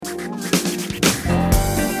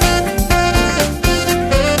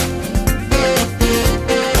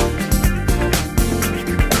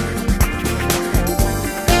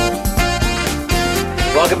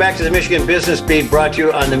back to the Michigan Business Beat, brought to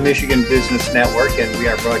you on the Michigan Business Network. And we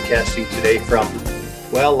are broadcasting today from,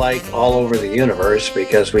 well, like all over the universe,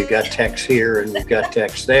 because we've got techs here and we've got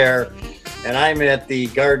techs there. And I'm at the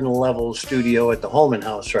garden level studio at the Holman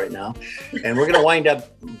House right now. And we're going to wind up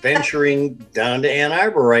venturing down to Ann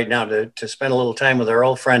Arbor right now to spend a little time with our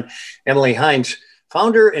old friend, Emily Hines,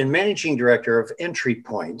 founder and managing director of Entry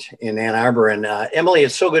Point in Ann Arbor. And Emily,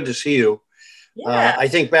 it's so good to see you. Yeah. I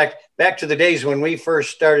think back to the days when we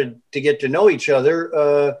first started to get to know each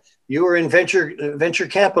other. You were in venture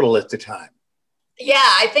capital at the time. Yeah,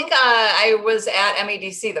 I think I was at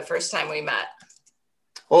MEDC the first time we met.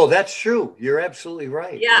 Oh, that's true. You're absolutely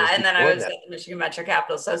right. Yeah, and then I was at the Michigan Venture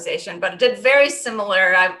Capital Association, but it did very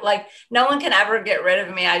similar. No one can ever get rid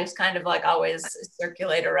of me. I just kind of always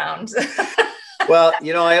circulate around. Well,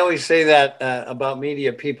 I always say that about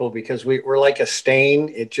media people because we're like a stain.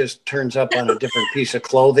 It just turns up on a different piece of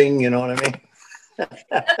clothing. You know what I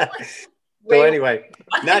mean? So anyway,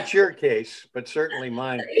 not your case, but certainly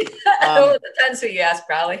mine. It depends who you ask,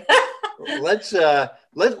 probably. Let's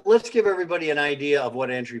give everybody an idea of what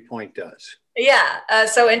Entry Point does. Yeah,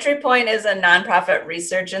 so Entry Point is a nonprofit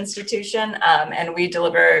research institution, and we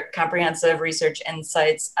deliver comprehensive research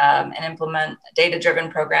insights and implement data-driven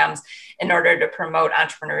programs in order to promote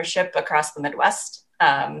entrepreneurship across the Midwest.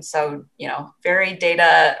 So, very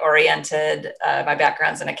data-oriented. My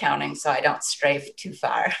background's in accounting, so I don't stray too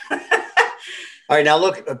far. All right, now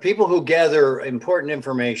look, people who gather important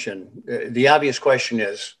information, the obvious question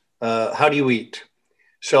is, how do you eat?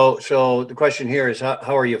 So the question here is,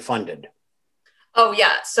 how are you funded? Oh,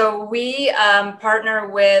 yeah. So we partner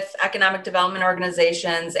with economic development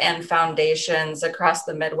organizations and foundations across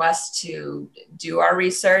the Midwest to do our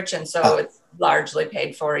research. And so it's largely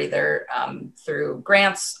paid for either through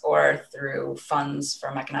grants or through funds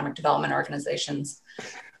from economic development organizations.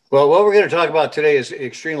 Well, what we're going to talk about today is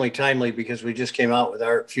extremely timely because we just came out with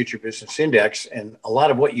our Future Business Index, and a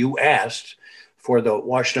lot of what you asked for the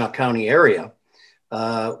Washtenaw County area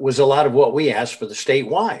was a lot of what we asked for the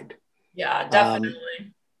statewide. Yeah,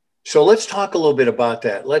 definitely. So let's talk a little bit about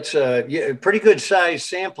that. Pretty good size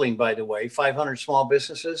sampling, by the way, 500 small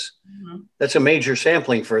businesses. Mm-hmm. That's a major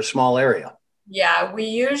sampling for a small area. Yeah, we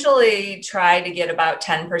usually try to get about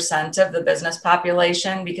 10% of the business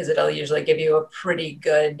population because it'll usually give you a pretty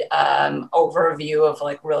good overview of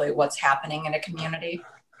really what's happening in a community.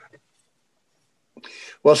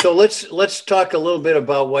 Well, so let's talk a little bit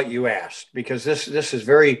about what you asked, because this is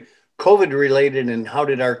very COVID related, and how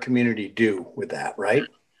did our community do with that, right?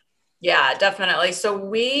 Yeah, definitely. So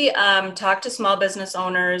we talked to small business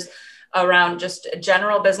owners around just a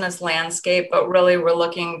general business landscape, but really we're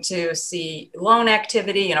looking to see loan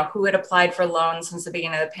activity, who had applied for loans since the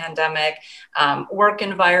beginning of the pandemic, work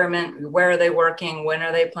environment, where are they working, when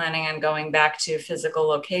are they planning on going back to physical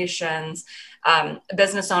locations,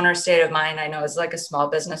 business owner state of mind. I know as a small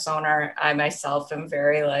business owner, I myself am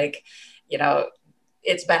very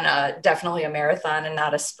it's been definitely a marathon and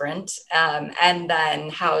not a sprint. And then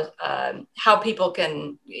how people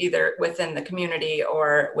can either within the community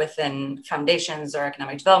or within foundations or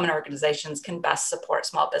economic development organizations can best support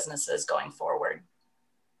small businesses going forward.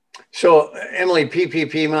 So Emily,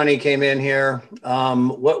 PPP money came in here.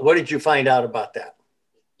 What did you find out about that?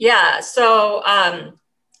 Yeah, so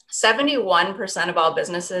 71% of all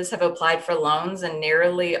businesses have applied for loans, and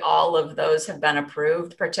nearly all of those have been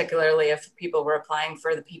approved, particularly if people were applying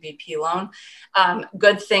for the PPP loan.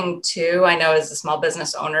 Good thing too, I know as a small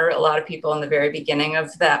business owner, a lot of people in the very beginning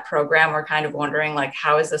of that program were kind of wondering,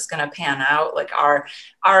 how is this going to pan out?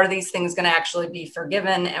 Are these things going to actually be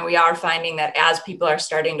forgiven? And we are finding that as people are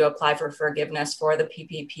starting to apply for forgiveness for the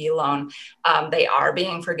PPP loan, they are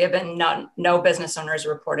being forgiven. No business owners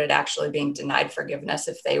reported actually being denied forgiveness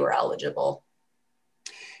if they were eligible.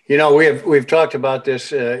 We've talked about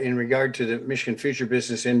this in regard to the Michigan Future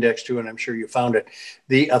Business Index too, and I'm sure you found it.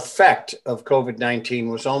 The effect of COVID-19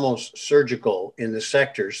 was almost surgical in the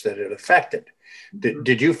sectors that it affected.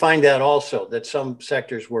 Did you find that also, that some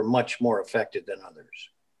sectors were much more affected than others?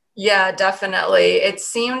 Yeah, definitely. It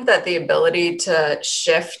seemed that the ability to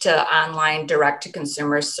shift to online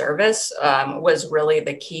direct-to-consumer service was really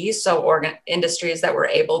the key. So industries that were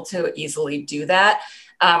able to easily do that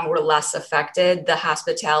were less affected. The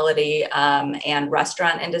hospitality and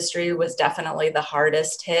restaurant industry was definitely the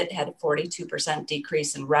hardest hit, had a 42%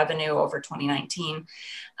 decrease in revenue over 2019.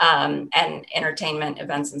 And entertainment,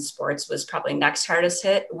 events, and sports was probably next hardest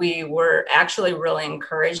hit. We were actually really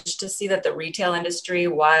encouraged to see that the retail industry,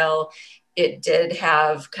 while it did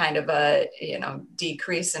have kind of a,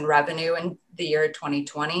 decrease in revenue in the year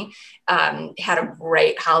 2020. Had a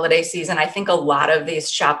great holiday season. I think a lot of these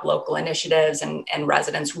shop local initiatives and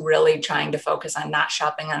residents really trying to focus on not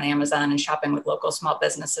shopping on Amazon and shopping with local small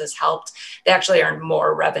businesses helped. They actually earned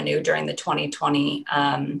more revenue during the 2020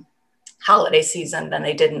 holiday season than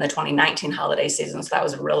they did in the 2019 holiday season. So that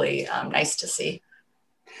was really nice to see.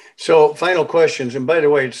 So final questions. And by the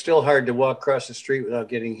way, it's still hard to walk across the street without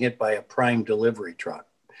getting hit by a Prime delivery truck.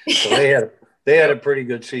 So they had a pretty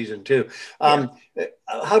good season too.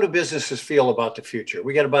 How do businesses feel about the future?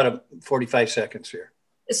 We got about 45 seconds here.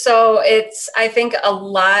 So I think a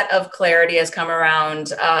lot of clarity has come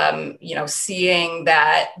around, seeing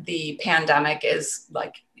that the pandemic is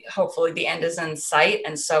hopefully the end is in sight.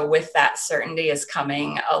 And so with that certainty is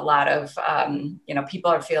coming a lot of,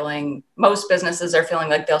 most businesses are feeling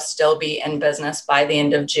like they'll still be in business by the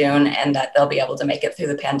end of June and that they'll be able to make it through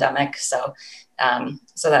the pandemic. So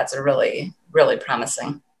that's a really, really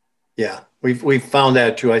promising. Yeah, we've found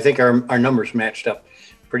that too. I think our numbers matched up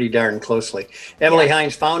pretty darn closely. Emily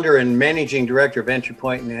Hines, founder and managing director of Entry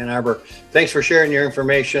Point in Ann Arbor. Thanks for sharing your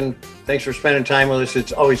information. Thanks for spending time with us.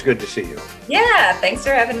 It's always good to see you. Yeah, thanks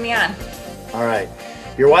for having me on. All right.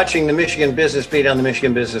 You're watching the Michigan Business Beat on the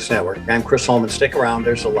Michigan Business Network. I'm Chris Holman. Stick around.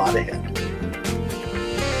 There's a lot ahead.